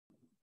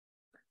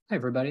Hi,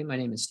 everybody. My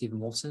name is Stephen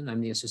Wolfson.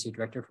 I'm the Associate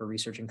Director for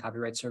Research and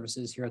Copyright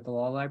Services here at the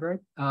Law Library,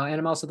 and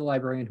I'm also the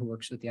librarian who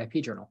works with the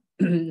IP Journal.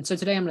 So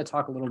today I'm going to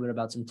talk a little bit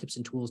about some tips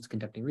and tools to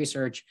conducting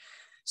research,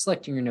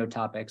 selecting your note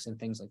topics, and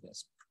things like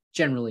this,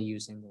 generally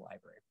using the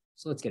library.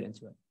 So let's get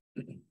into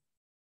it.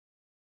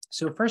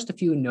 So first, a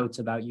few notes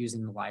about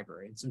using the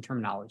library and some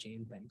terminology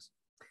and things.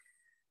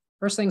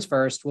 First things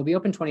first, we'll be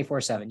open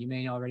 24/7. You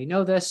may already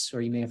know this,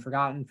 or you may have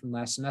forgotten from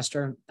last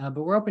semester, but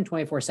we're open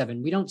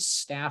 24/7. We don't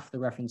staff the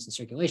reference and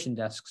circulation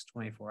desks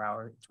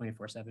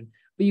 24/7,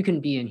 but you can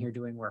be in here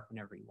doing work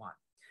whenever you want.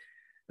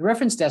 The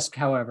reference desk,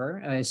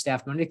 however, is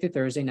staffed Monday through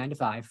Thursday, 9 to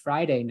 5,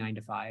 Friday, 9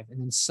 to 5, and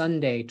then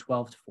Sunday,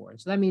 12 to 4.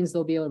 So that means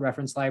there'll be a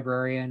reference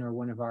librarian or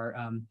one of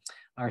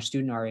our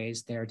student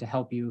RAs there to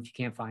help you if you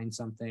can't find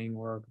something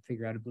or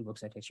figure out a blue book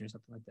citation or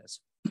something like this.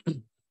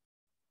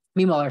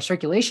 Meanwhile, our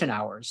circulation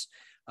hours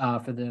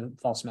for the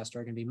fall semester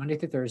are going to be Monday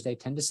through Thursday,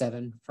 10 to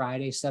 7,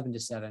 Friday, 7 to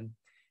 7,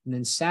 and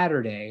then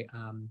Saturday,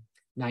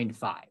 9 to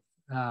 5.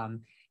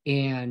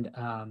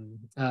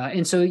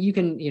 And so you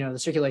can, the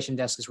circulation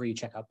desk is where you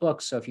check out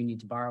books. So if you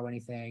need to borrow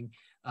anything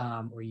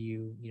or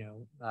you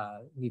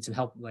need some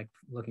help, like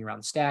looking around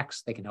the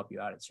stacks, they can help you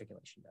out at the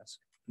circulation desk.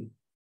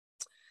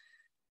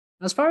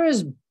 As far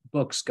as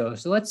books go,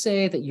 so let's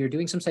say that you're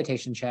doing some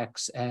citation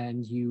checks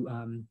and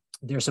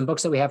there's some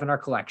books that we have in our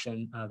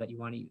collection that you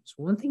want to use.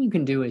 One thing you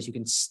can do is you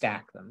can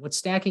stack them. What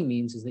stacking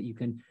means is that you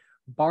can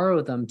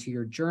borrow them to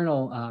your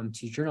journal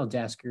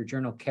desk, your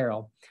journal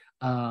carrel.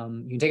 You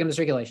can take them to the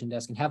circulation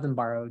desk and have them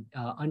borrowed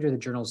under the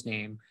journal's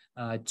name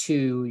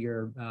to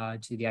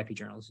the IP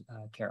Journal's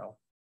carrel.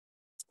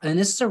 And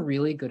this is a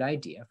really good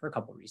idea for a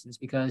couple of reasons,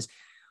 because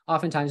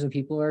oftentimes when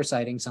people are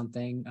citing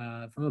something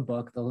from a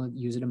book, they'll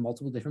use it in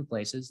multiple different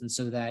places. And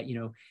so that,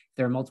 if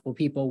there are multiple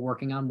people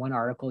working on one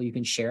article, you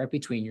can share it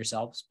between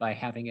yourselves by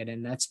having it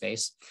in that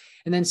space.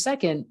 And then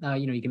second,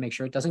 you can make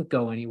sure it doesn't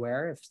go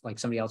anywhere if like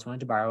somebody else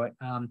wanted to borrow it.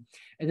 And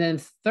then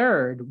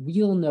third,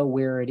 we'll know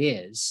where it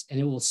is and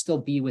it will still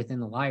be within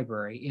the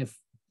library if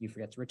you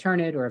forget to return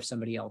it or if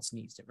somebody else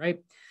needs it,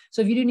 right?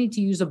 So if you do need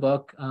to use a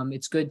book,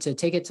 it's good to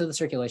take it to the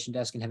circulation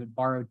desk and have it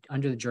borrowed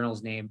under the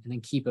journal's name and then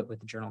keep it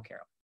with the journal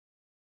carrel.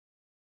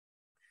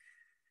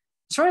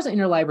 As far as the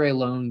interlibrary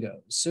loan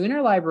goes, so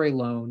interlibrary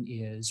loan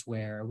is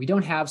where we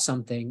don't have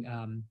something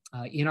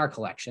in our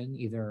collection,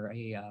 either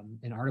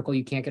an article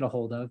you can't get a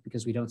hold of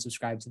because we don't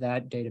subscribe to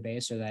that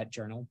database or that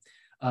journal,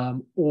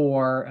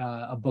 or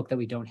a book that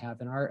we don't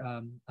have in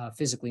our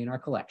physically in our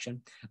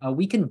collection.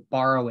 We can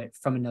borrow it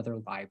from another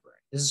library.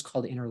 This is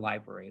called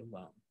interlibrary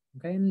loan.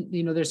 Okay, and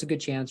there's a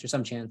good chance or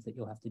some chance that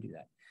you'll have to do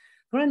that.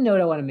 One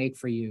note I want to make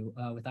for you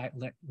with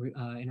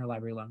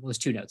interlibrary loan, well, there's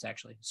two notes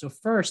actually. So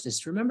first is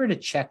to remember to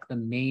check the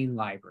main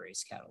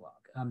library's catalog.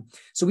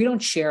 So we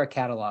don't share a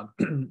catalog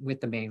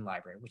with the main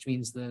library, which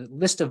means the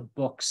list of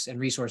books and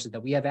resources that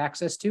we have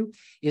access to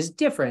is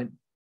different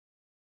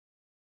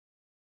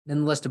than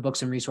the list of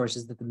books and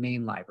resources that the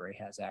main library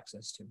has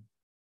access to.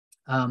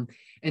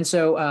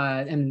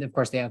 And of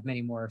course, they have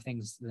many more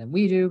things than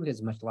we do because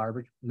it's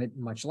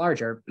much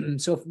larger.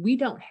 So if we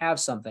don't have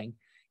something,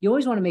 you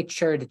always want to make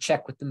sure to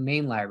check with the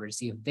main library to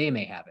see if they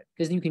may have it,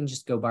 because you can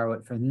just go borrow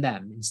it from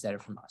them instead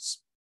of from us.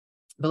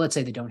 But let's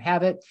say they don't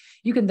have it,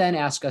 you can then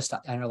ask us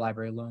to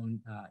interlibrary loan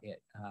it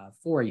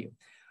for you.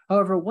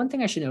 However, one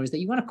thing I should know is that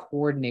you want to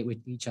coordinate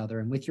with each other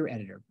and with your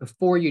editor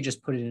before you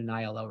just put in an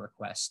ILL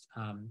request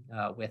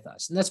with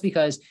us. And that's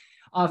because,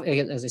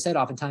 as I said,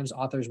 oftentimes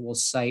authors will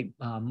cite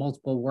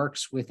multiple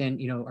works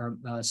within, or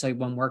cite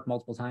one work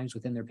multiple times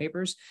within their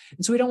papers.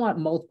 And so we don't want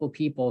multiple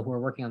people who are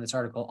working on this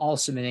article all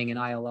submitting an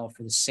ILL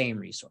for the same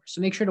resource.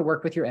 So make sure to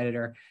work with your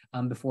editor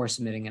before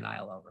submitting an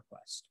ILL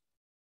request.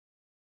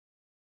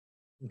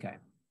 Okay.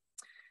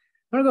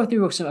 I'm going to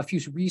go through a few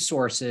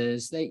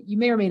resources that you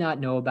may or may not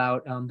know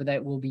about, but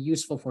that will be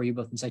useful for you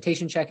both in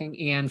citation checking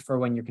and for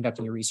when you're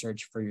conducting your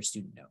research for your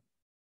student note.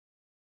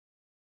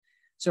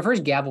 So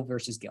first, Gavel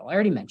versus Gill. I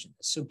already mentioned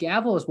this. So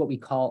Gavel is what we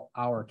call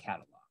our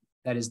catalog.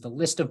 That is the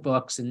list of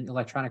books and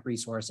electronic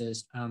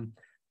resources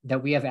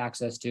that we have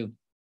access to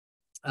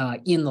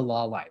in the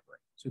law library.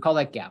 So we call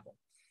that Gavel.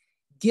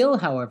 Gill,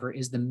 however,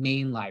 is the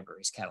main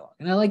library's catalog.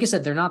 And like I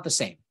said, they're not the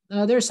same.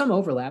 There's some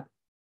overlap.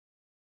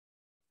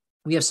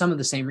 We have some of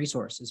the same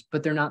resources,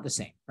 but they're not the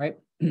same, right?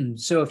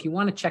 So if you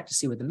want to check to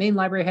see what the main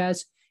library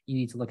has, you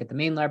need to look at the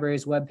main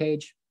library's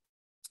webpage.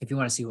 If you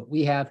want to see what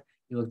we have,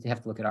 you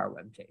have to look at our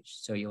webpage.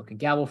 So you look at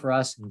Gavel for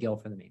us and Gill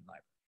for the main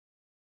library.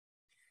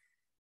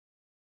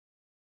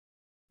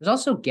 There's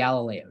also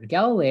Galileo.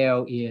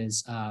 Galileo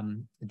is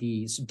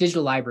the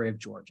Digital Library of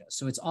Georgia.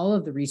 So it's all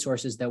of the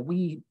resources that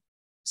we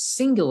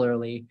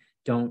singularly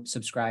don't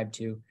subscribe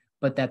to,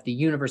 but that the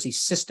University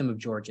System of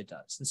Georgia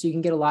does. And so you can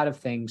get a lot of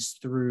things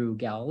through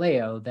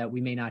Galileo that we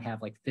may not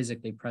have like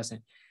physically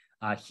present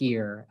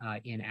here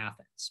in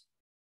Athens.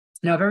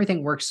 Now, if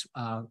everything works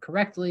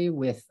correctly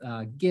with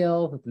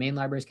Gill, with the main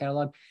library's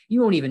catalog,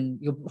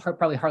 you'll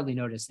probably hardly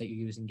notice that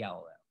you're using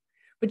Galileo.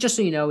 But just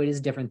so you know, it is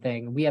a different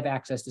thing. We have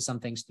access to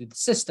some things through the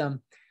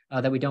system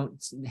that we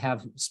don't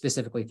have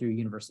specifically through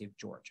University of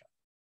Georgia.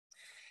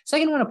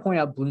 Second, I want to point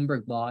out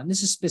Bloomberg law, and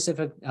this is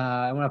specific.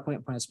 I want to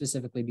point out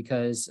specifically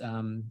because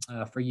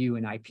for you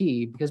in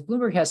IP, because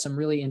Bloomberg has some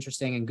really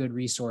interesting and good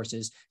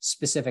resources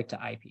specific to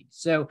IP.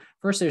 So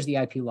first, there's the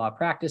IP Law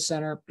Practice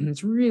Center.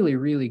 It's really,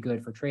 really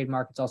good for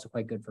trademark. It's also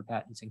quite good for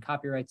patents and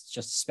copyrights. It's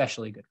just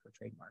especially good for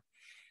trademark.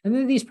 And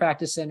then these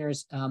practice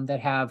centers that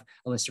have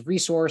a list of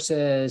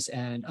resources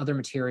and other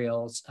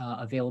materials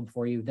available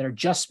for you that are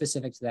just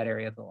specific to that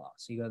area of the law.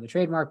 So you go to the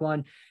trademark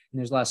one, and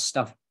there's less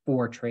stuff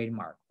for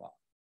trademark law.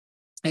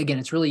 Again,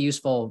 it's really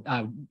useful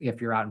if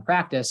you're out in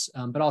practice,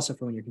 but also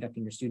for when you're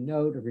conducting your student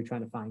note or if you're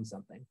trying to find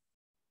something.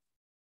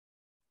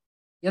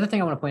 The other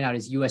thing I want to point out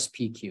is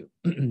USPQ.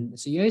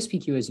 So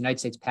USPQ is United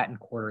States Patent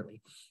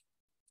Quarterly.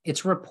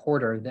 It's a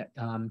reporter that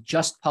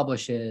just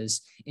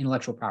publishes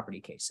intellectual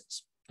property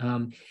cases.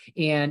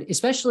 And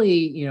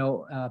especially,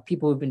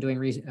 people who've been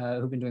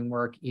doing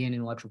work in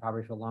intellectual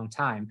property for a long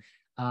time,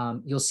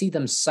 you'll see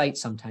them cite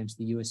sometimes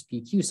the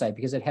USPQ site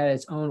because it had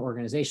its own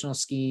organizational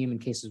scheme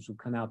and cases would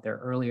come out there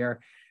earlier.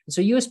 And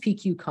so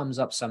USPQ comes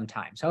up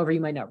sometimes. However, you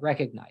might not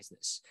recognize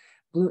this.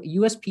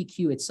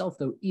 USPQ itself,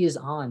 though, is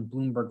on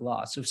Bloomberg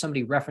law. So if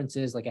somebody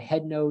references like a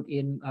head note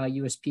in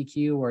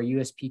USPQ or a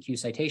USPQ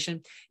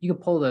citation, you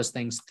can pull those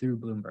things through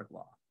Bloomberg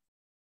law.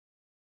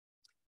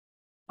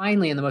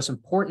 Finally, and the most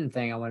important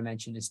thing I want to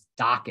mention is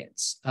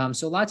dockets.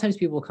 So a lot of times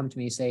people will come to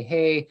me and say,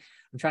 hey,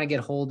 I'm trying to get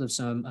a hold of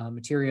some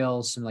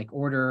materials, some like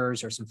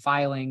orders or some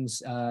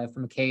filings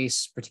from a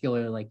case,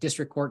 particularly like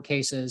district court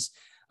cases.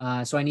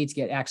 So I need to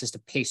get access to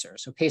PACER.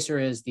 So PACER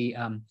is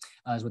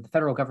is what the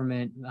federal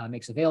government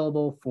makes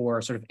available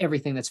for sort of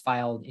everything that's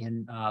filed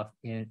in a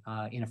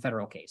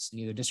federal case, in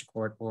either district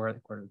court or the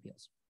Court of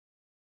Appeals.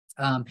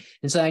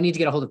 And so I need to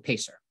get a hold of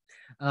PACER.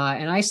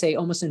 And I say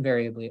almost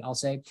invariably, I'll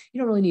say, you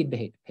don't really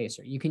need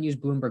PACER. You can use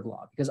Bloomberg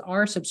Law because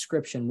our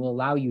subscription will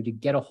allow you to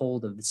get a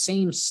hold of the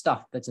same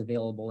stuff that's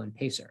available in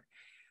PACER.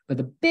 But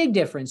the big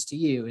difference to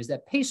you is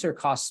that PACER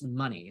costs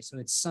money. So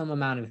it's some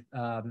amount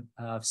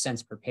of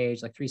cents per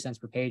page, like 3 cents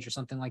per page or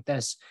something like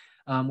this.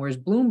 Whereas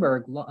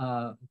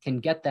Bloomberg can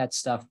get that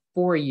stuff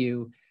for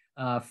you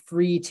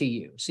free to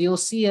you. So you'll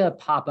see a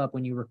pop-up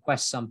when you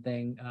request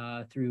something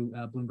through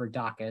Bloomberg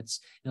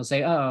dockets. And it'll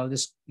say, oh,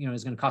 this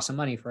is going to cost some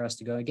money for us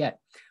to go and get.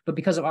 But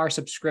because of our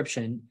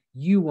subscription,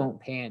 you won't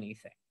pay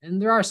anything. And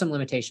there are some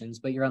limitations,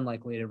 but you're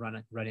unlikely to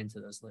run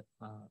into those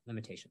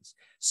limitations.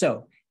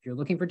 So if you're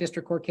looking for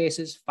district court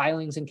cases,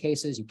 filings and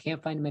cases, you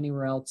can't find them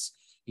anywhere else,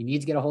 you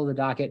need to get a hold of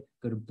the docket,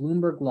 go to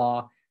Bloomberg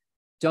Law.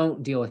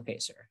 Don't deal with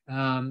PACER.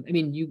 I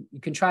mean, you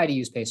can try to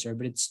use PACER,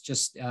 but it's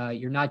just,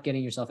 you're not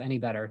getting yourself any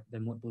better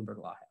than what Bloomberg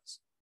Law has.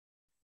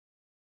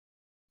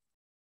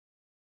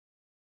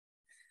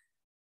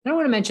 And I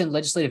want to mention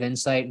Legislative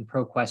Insight and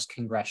ProQuest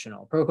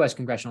Congressional. ProQuest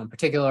Congressional in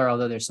particular,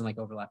 although there's some like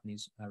overlap in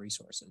these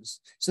resources.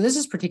 So this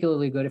is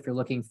particularly good if you're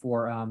looking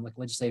for like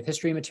legislative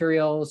history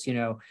materials,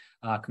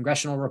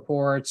 congressional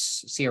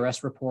reports,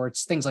 CRS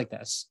reports, things like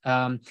this.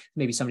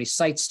 Maybe somebody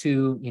cites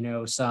to,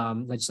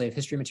 some legislative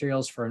history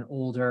materials for an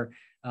older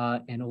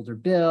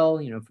bill,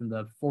 from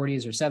the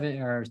 40s or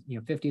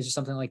 50s or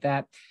something like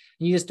that.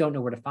 And you just don't know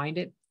where to find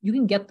it. You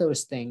can get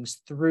those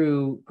things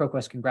through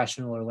ProQuest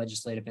Congressional or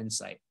Legislative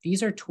Insight.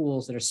 These are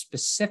tools that are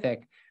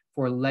specific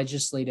for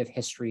legislative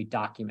history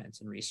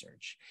documents and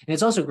research. And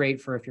it's also great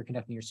for if you're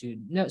conducting your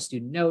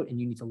student note and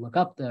you need to look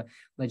up the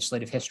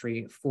legislative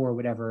history for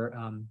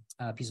whatever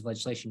piece of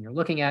legislation you're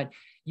looking at.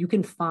 You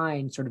can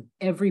find sort of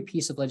every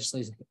piece of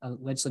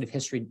legislative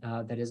history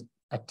that is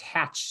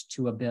attached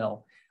to a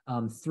bill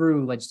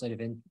through Legislative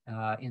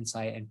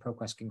Insight and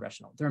ProQuest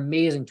Congressional. They're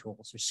amazing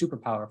tools. They're super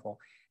powerful.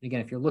 And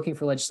again, if you're looking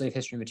for legislative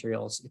history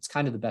materials, it's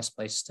kind of the best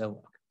place to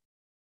look.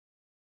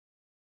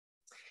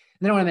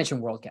 And then I want to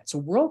mention WorldCat.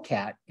 So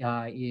WorldCat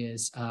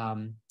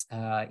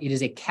it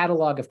is a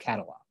catalog of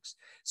catalogs.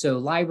 So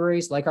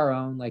libraries like our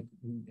own, like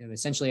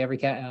essentially every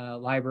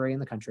library in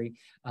the country,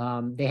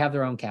 they have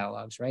their own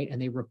catalogs, right?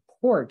 And they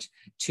report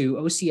to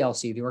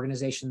OCLC, the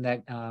organization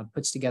that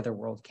puts together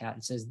WorldCat,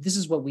 and says, this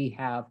is what we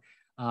have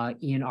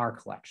in our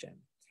collection.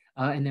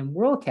 And then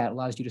WorldCat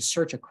allows you to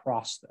search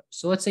across those.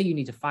 So let's say you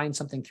need to find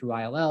something through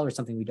ILL or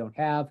something we don't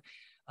have.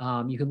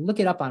 You can look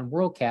it up on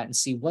WorldCat and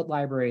see what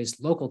libraries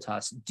local to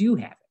us do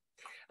have it.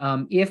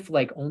 If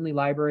only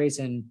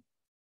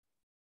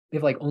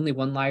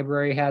one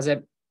library has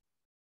it,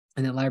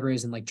 and that library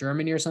is in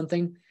Germany or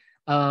something,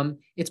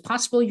 it's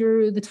possible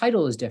the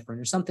title is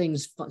different or something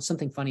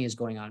funny is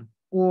going on,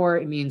 or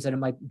it means that it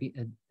might be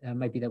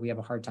that we have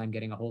a hard time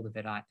getting a hold of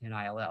it in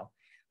ILL.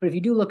 But if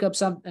you do look up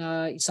something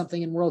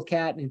in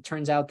WorldCat and it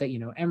turns out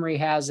that Emory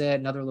has it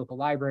and other local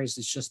libraries,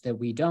 it's just that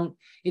we don't,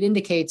 it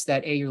indicates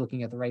that A, you're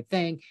looking at the right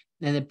thing,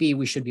 and that B,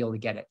 we should be able to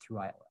get it through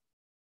ILL.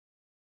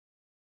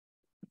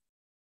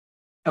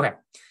 Okay, I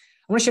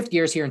want to shift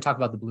gears here and talk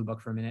about the Blue Book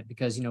for a minute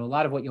because a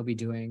lot of what you'll be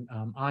doing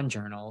on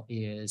Journal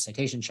is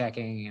citation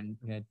checking and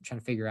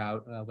trying to figure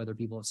out whether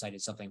people have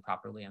cited something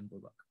properly on Blue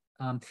Book.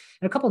 And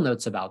a couple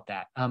notes about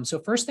that. So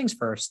first things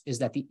first is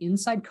that the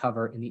inside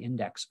cover and the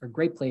index are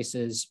great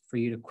places for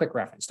you to quick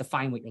reference to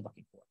find what you're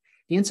looking for.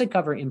 The inside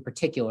cover in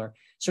particular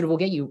sort of will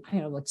get you, I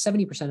don't know, like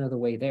 70% of the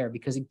way there,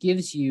 because it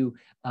gives you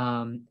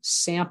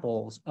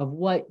samples of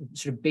what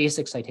sort of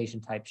basic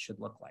citation types should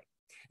look like.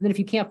 And then if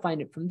you can't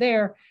find it from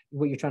there,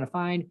 what you're trying to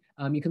find,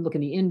 you can look in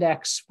the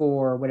index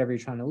for whatever you're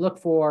trying to look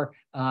for,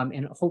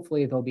 and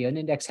hopefully there'll be an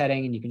index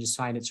heading and you can just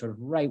find it sort of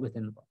right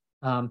within the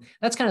book.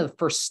 That's kind of the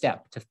first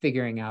step to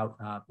figuring out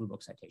Blue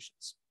Book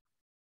citations.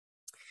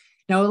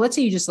 Now, let's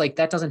say you just like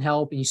that doesn't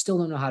help and you still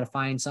don't know how to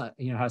find how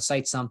to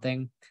cite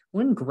something.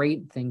 One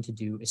great thing to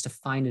do is to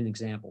find an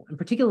example. And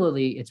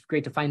particularly, it's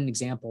great to find an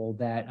example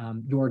that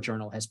your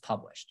journal has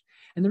published.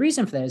 And the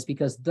reason for that is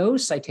because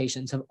those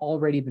citations have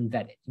already been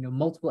vetted.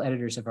 Multiple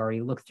editors have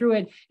already looked through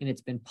it and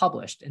it's been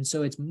published. And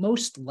so it's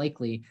most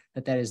likely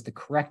that that is the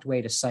correct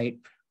way to cite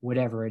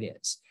whatever it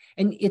is.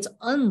 And it's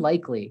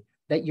unlikely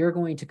that you're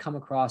going to come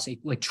across a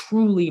like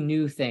truly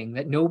new thing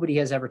that nobody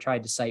has ever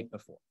tried to cite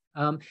before.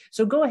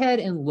 So go ahead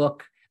and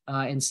look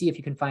and see if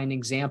you can find an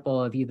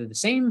example of either the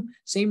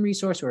same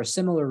resource or a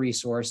similar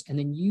resource, and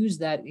then use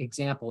that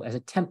example as a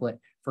template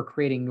for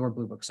creating your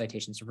Blue Book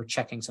citations or for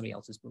checking somebody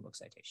else's Blue Book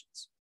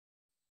citations.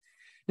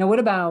 Now, what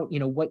about,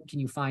 what can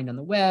you find on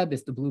the web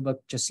if the Blue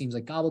Book just seems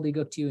like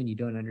gobbledygook to you and you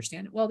don't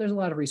understand it? Well, there's a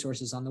lot of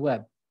resources on the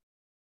web.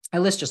 I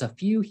list just a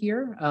few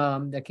here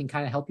that can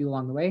kind of help you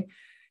along the way.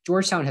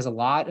 Georgetown has a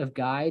lot of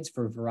guides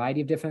for a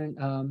variety of different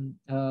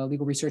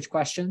legal research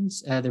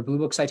questions. Their Blue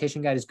Book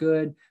citation guide is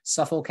good.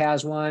 Suffolk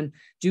has one.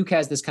 Duke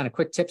has this kind of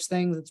quick tips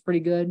thing that's pretty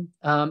good.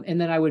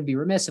 And then I would be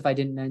remiss if I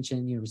didn't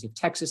mention University of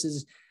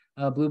Texas's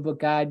Blue Book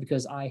guide,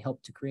 because I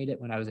helped to create it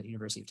when I was at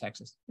University of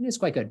Texas. And it's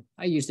quite good.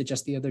 I used it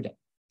just the other day.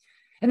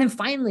 And then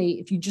finally,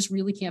 if you just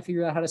really can't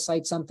figure out how to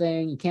cite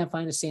something, you can't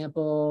find a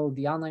sample,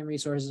 the online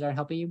resources aren't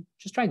helping you,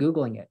 just try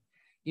Googling it.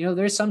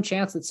 There's some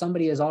chance that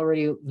somebody has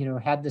already,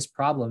 had this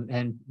problem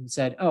and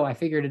said, oh, I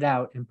figured it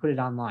out, and put it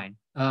online.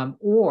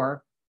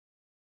 Or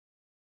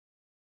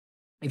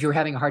if you're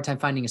having a hard time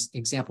finding an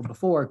example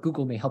before,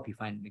 Google may help you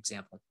find an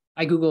example.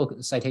 I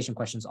Google citation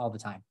questions all the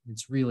time.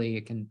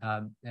 It can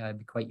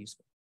be quite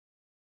useful.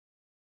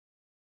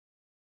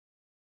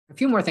 A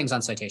few more things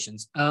on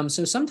citations.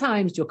 So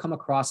sometimes you'll come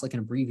across like an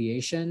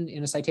abbreviation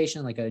in a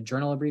citation, like a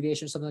journal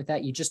abbreviation or something like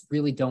that. You just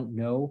really don't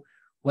know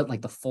what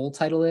like the full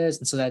title is.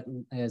 And so that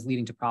is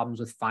leading to problems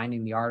with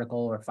finding the article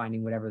or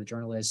finding whatever the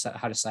journal is,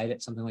 how to cite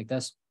it, something like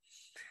this.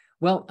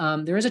 Well,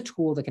 there is a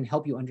tool that can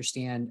help you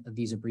understand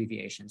these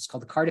abbreviations. It's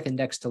called the Cardiff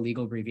Index to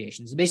Legal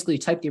Abbreviations. Basically, you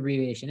type the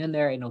abbreviation in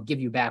there and it'll give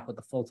you back what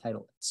the full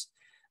title is.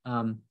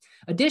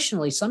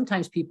 Additionally,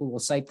 sometimes people will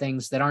cite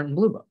things that aren't in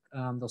Blue Book.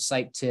 They'll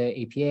cite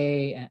to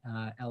APA,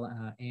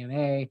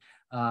 AMA,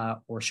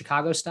 or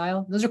Chicago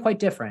style. Those are quite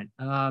different.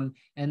 And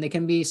they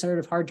can be sort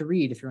of hard to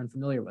read if you're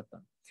unfamiliar with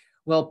them.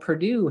 Well,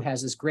 Purdue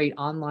has this great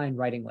online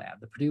writing lab,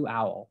 the Purdue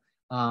OWL,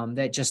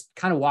 that just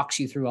kind of walks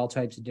you through all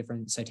types of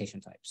different citation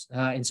types.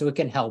 And so it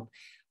can help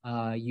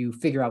you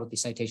figure out what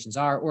these citations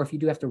are, or if you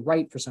do have to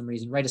write for some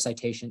reason, write a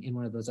citation in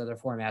one of those other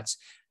formats,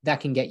 that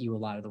can get you a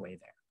lot of the way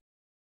there.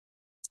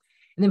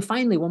 And then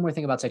finally, one more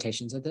thing about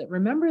citations, that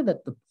remember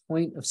that the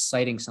point of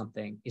citing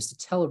something is to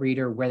tell a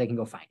reader where they can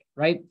go find it,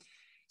 right?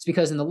 It's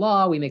because in the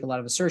law, we make a lot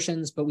of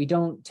assertions, but we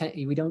don't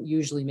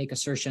usually make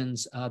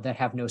assertions that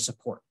have no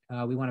support.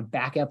 We want to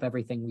back up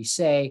everything we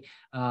say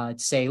to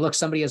say, look,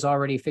 somebody has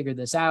already figured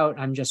this out.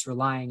 I'm just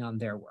relying on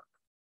their work,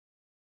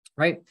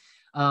 right?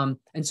 And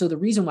so the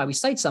reason why we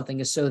cite something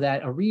is so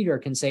that a reader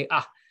can say,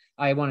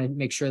 I want to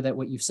make sure that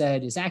what you've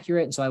said is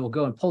accurate. And so I will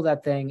go and pull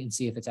that thing and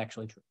see if it's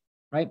actually true,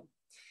 right?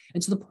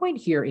 And so the point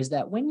here is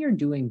that when you're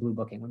doing Blue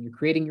Booking, when you're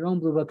creating your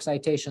own Blue Book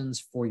citations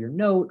for your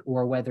note,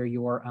 or whether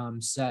you're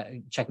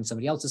checking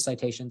somebody else's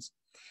citations,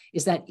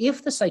 is that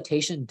if the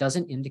citation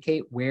doesn't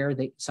indicate where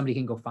somebody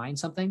can go find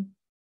something,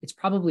 it's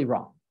probably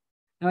wrong.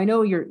 Now, I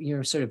know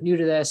you're sort of new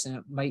to this, and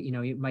it might,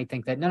 you might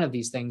think that none of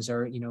these things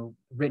are,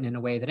 written in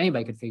a way that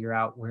anybody could figure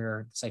out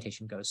where the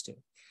citation goes to.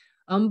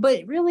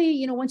 But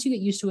really, once you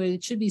get used to it,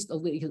 it should be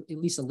at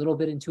least a little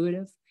bit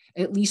intuitive,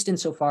 at least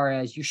insofar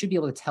as you should be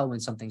able to tell when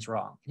something's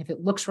wrong. And if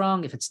it looks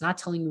wrong, if it's not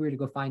telling you where to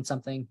go find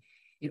something,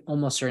 it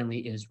almost certainly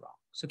is wrong.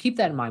 So keep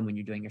that in mind when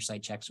you're doing your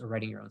cite checks or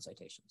writing your own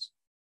citations.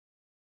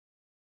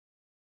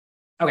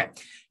 Okay,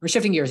 we're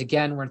shifting gears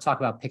again. We're going to talk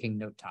about picking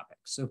note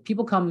topics. So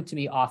people come to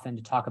me often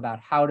to talk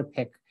about how to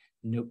pick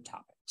note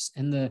topics.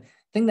 And the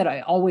thing that I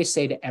always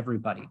say to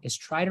everybody is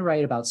try to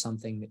write about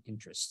something that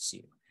interests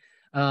you.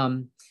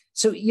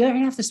 So you're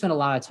going to have to spend a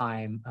lot of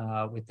time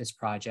with this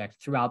project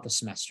throughout the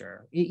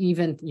semester,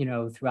 even,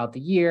 throughout the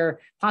year,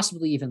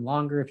 possibly even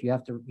longer if you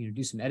have to,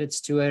 do some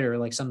edits to it, or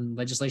like some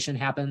legislation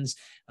happens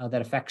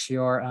that affects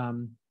your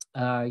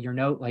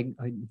note,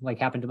 like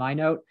happened to my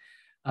note.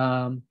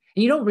 And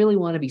you don't really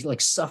want to be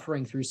like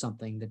suffering through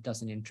something that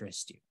doesn't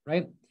interest you,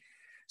 right?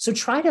 So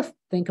try to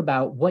think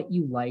about what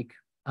you like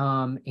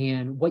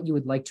and what you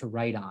would like to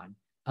write on.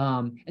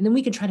 And then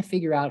we can try to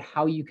figure out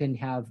how you can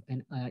have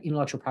an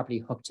intellectual property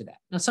hook to that.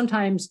 Now,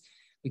 sometimes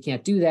we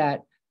can't do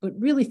that, but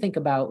really think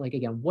about, like,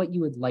 again, what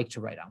you would like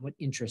to write on, what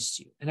interests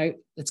you. And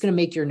it's going to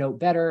make your note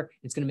better.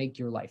 It's going to make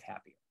your life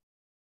happier.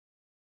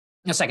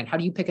 Now, second, how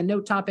do you pick a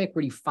note topic?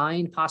 Where do you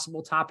find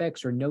possible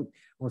topics or note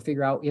or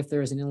figure out if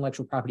there is an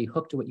intellectual property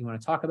hook to what you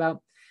want to talk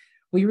about?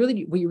 What you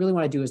really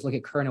want to do is look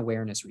at current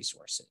awareness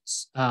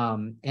resources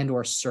and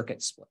or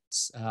circuit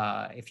splits.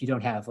 If you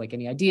don't have like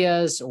any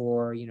ideas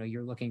or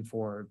you're looking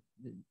for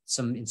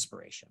some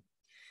inspiration.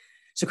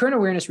 So current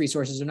awareness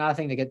resources are not a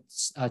thing that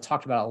gets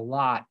talked about a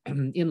lot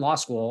in law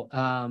school,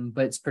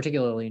 but it's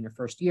particularly in your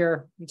first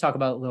year. We talk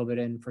about a little bit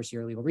in first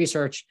year legal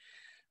research.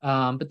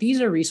 But these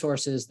are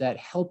resources that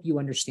help you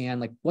understand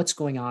like what's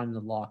going on in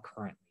the law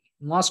currently.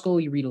 In law school,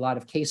 you read a lot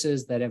of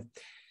cases that have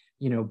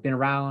been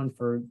around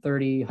for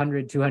 30,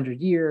 100, 200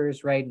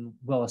 years, right? And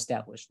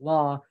well-established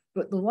law,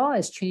 but the law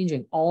is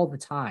changing all the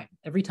time.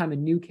 Every time a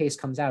new case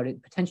comes out,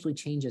 it potentially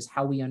changes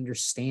how we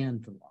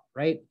understand the law,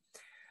 right?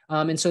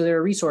 And so there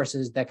are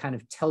resources that kind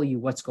of tell you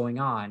what's going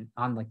on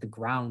like the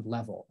ground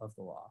level of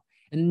the law.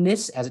 And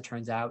this, as it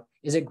turns out,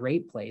 is a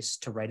great place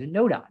to write a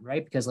note on,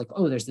 right? Because like,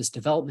 oh, there's this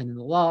development in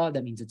the law.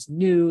 That means it's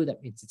new.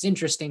 That means it's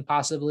interesting,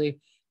 possibly.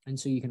 And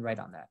so you can write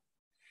on that.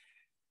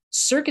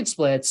 Circuit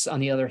splits, on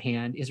the other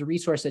hand, is a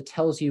resource that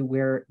tells you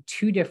where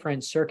two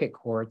different circuit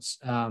courts,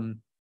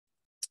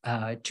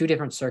 two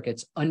different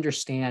circuits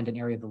understand an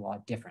area of the law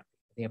differently.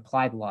 They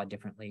apply the law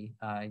differently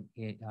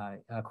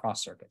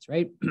across circuits,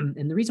 right?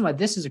 And the reason why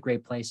this is a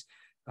great place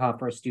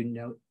for a student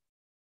note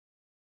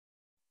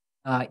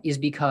is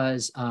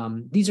because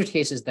these are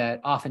cases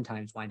that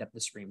oftentimes wind up in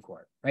the Supreme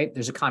Court, right?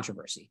 There's a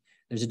controversy.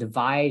 There's a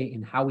divide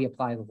in how we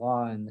apply the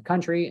law in the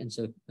country. And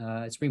so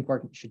Supreme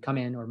Court should come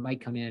in or might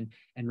come in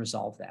and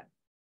resolve that.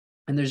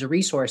 And there's a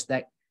resource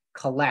that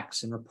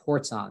collects and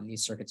reports on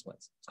these circuit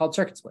splits. It's called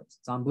Circuit Splits.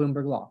 It's on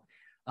Bloomberg Law.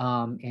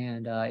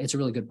 And it's a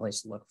really good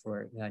place to look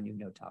for new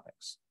note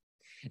topics.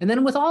 And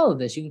then with all of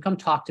this, you can come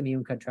talk to me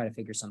and try to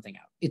figure something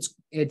out.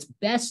 It's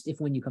best if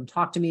when you come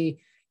talk to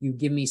me, you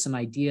give me some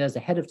ideas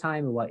ahead of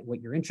time of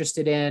what you're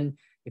interested in.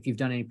 If you've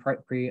done any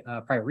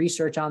prior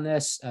research on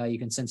this, you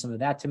can send some of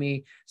that to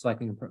me so I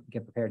can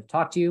get prepared to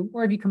talk to you.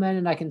 Or if you come in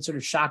and I can sort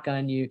of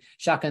shotgun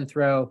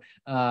throw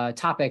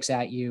topics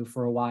at you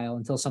for a while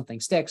until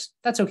something sticks,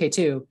 that's okay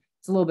too.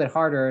 It's a little bit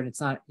harder and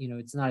it's not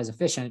as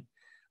efficient,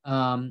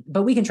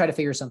 but we can try to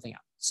figure something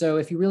out. So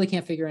if you really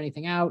can't figure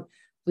anything out,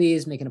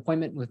 please make an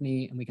appointment with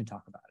me and we can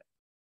talk about it.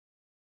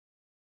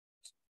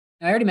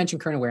 I already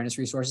mentioned current awareness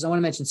resources. I want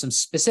to mention some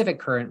specific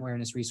current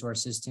awareness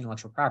resources to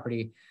intellectual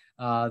property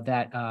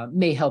that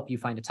may help you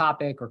find a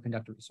topic or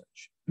conduct a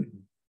research.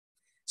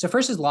 So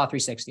first is Law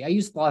 360. I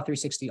use Law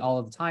 360 all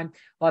of the time.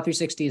 Law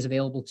 360 is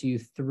available to you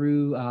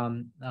through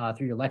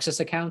your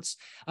Lexis accounts,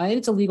 and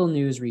it's a legal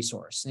news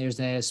resource. There's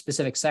a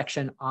specific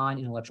section on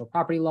intellectual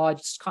property law. It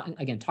just,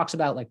 again, talks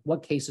about like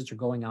what cases are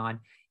going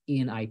on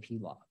in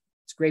IP law.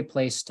 It's a great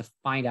place to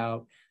find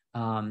out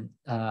again,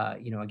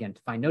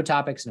 to find no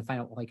topics and to find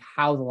out like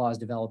how the law is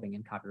developing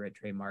in copyright,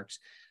 trademarks,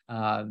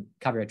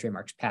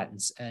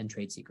 patents, and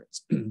trade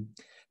secrets.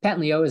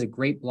 Patent Leo is a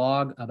great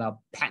blog about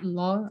patent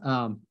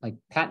law. Like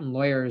patent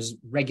lawyers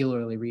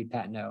regularly read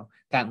Patent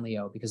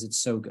Leo because it's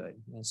so good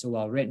and so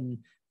well written,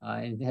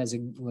 and it has a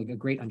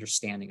great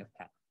understanding of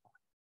patent law.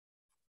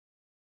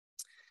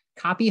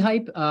 Copy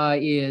Hype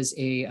is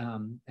a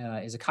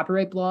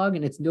copyright blog,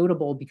 and it's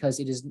notable because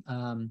it is.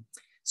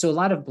 So a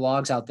lot of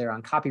blogs out there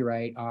on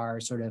copyright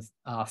are sort of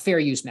fair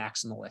use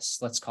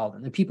maximalists, let's call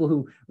them. The people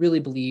who really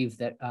believe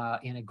that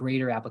in a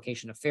greater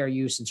application of fair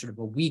use and sort of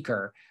a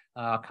weaker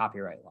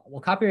copyright law.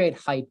 Well, Copy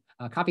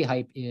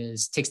Hype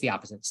takes the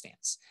opposite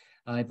stance.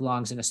 It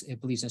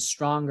believes in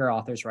stronger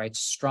authors' rights,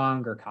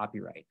 stronger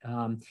copyright.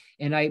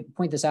 And I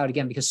point this out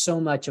again because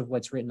so much of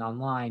what's written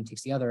online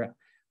takes the other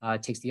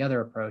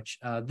approach.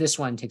 This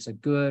one takes a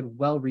good,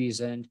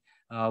 well-reasoned,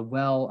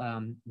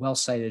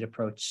 well-cited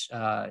approach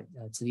to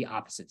the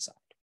opposite side.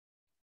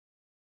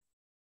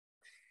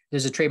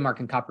 There's a trademark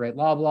and copyright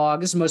law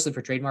blog. This is mostly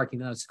for trademark,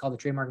 even though it's called the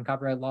Trademark and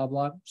Copyright Law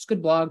blog. It's a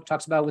good blog,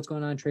 talks about what's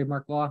going on in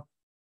trademark law.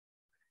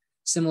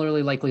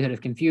 Similarly, Likelihood of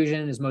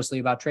Confusion is mostly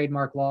about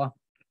trademark law.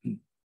 And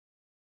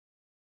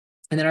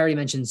then I already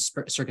mentioned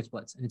Circuit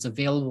Splits, and it's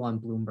available on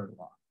Bloomberg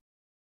Law.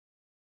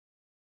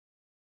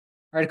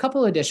 All right, a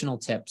couple additional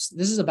tips.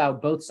 This is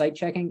about both site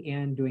checking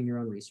and doing your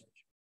own research.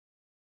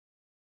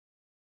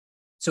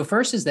 So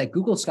first is that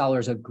Google Scholar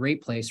is a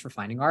great place for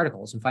finding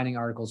articles, and finding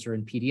articles are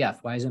in PDF.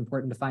 Why is it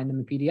important to find them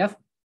in PDF?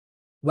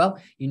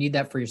 Well, you need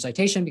that for your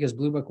citation because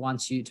Blue Book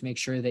wants you to make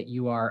sure that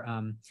you are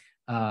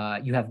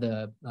you have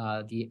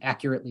the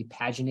accurately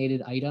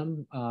paginated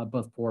item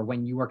both for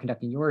when you are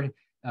conducting your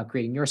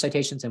creating your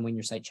citations and when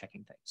you're site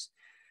checking things.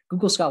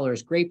 Google Scholar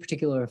is great,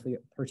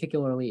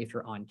 particularly if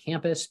you're on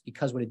campus,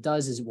 because what it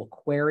does is it will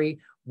query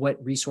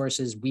what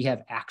resources we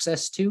have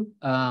access to,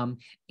 and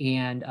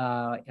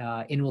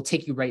it will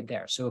take you right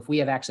there. So if we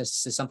have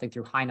access to something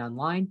through Hein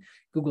Online,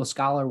 Google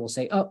Scholar will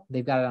say, oh,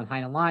 they've got it on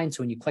Hein Online.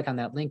 So when you click on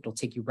that link, it'll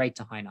take you right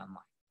to Hein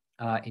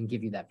Online and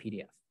give you that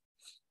PDF.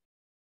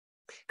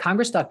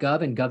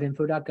 Congress.gov and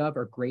govinfo.gov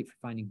are great for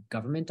finding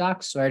government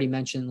docs. So I already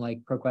mentioned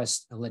like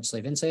ProQuest,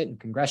 Legislative Insight, and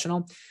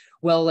Congressional.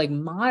 Well, like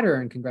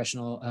modern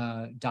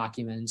congressional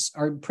documents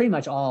are pretty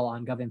much all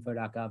on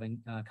govinfo.gov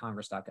and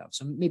congress.gov.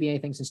 So maybe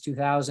anything since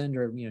 2000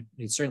 or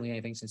certainly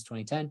anything since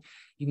 2010,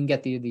 you can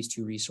get these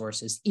two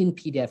resources in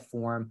PDF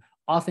form,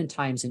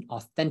 oftentimes in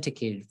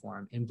authenticated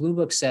form. And Blue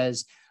Book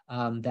says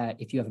that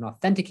if you have an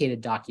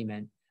authenticated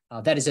document,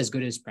 that is as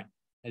good as print.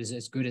 That is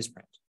as good as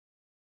print.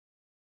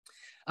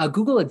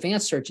 Google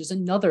Advanced Search is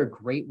another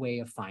great way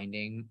of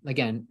finding,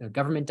 again,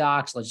 government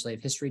docs,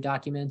 legislative history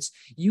documents.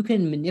 You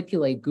can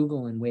manipulate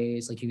Google in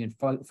ways like you can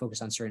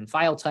focus on certain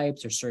file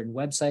types or certain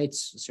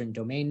websites, certain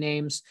domain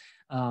names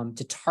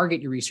to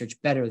target your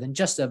research better than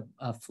just a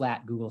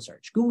flat Google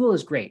search. Google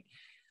is great,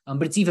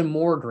 but it's even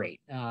more great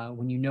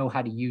when you know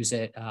how to use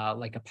it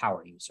like a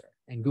power user.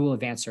 And Google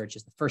Advanced Search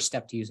is the first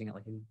step to using it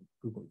like a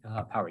Google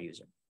power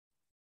user.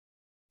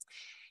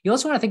 You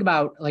also want to think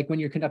about, like when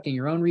you're conducting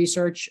your own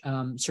research,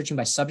 searching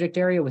by subject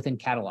area within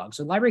catalogs.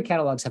 So library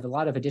catalogs have a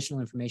lot of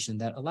additional information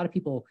that a lot of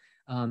people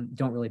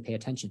don't really pay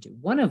attention to.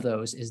 One of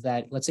those is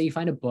that, let's say you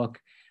find a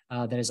book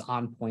that is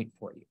on point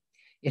for you.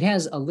 It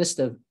has a list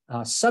of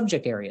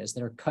subject areas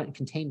that are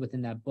contained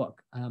within that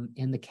book.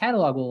 And the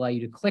catalog will allow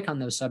you to click on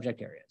those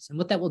subject areas. And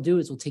what that will do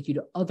is will take you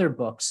to other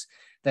books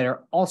that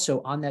are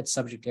also on that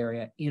subject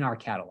area in our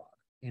catalog,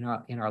 in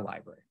our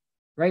library,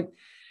 right?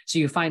 So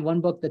you find one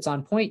book that's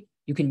on point,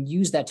 you can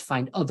use that to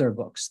find other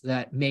books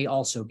that may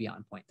also be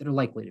on point, that are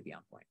likely to be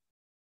on point.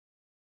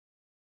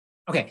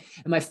 Okay,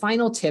 and my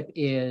final tip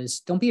is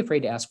don't be afraid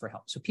to ask for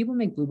help. So people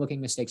make blue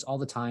booking mistakes all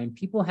the time.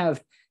 People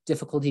have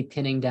difficulty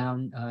pinning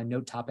down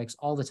note topics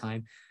all the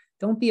time.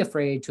 Don't be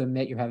afraid to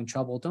admit you're having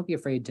trouble. Don't be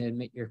afraid to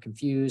admit you're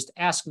confused.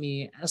 Ask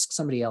me, ask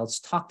somebody else,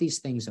 talk these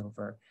things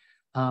over.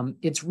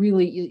 It's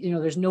really,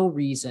 there's no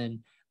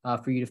reason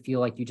for you to feel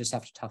like you just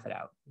have to tough it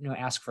out.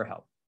 Ask for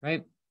help,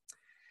 right?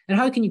 And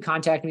how can you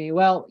contact me?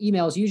 Well,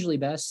 email is usually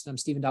best. I'm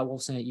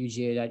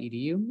stephen.wolfson@uga.edu.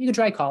 You can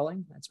try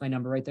calling. That's my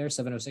number right there,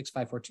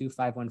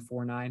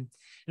 706-542-5149. And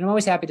I'm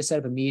always happy to set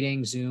up a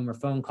meeting, Zoom or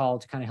phone call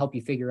to kind of help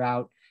you figure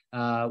out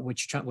what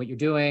you're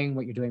doing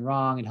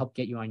wrong, and help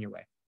get you on your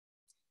way.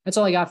 That's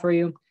all I got for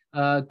you.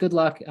 Good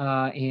luck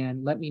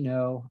and let me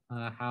know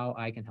how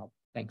I can help.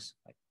 Thanks.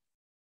 Bye.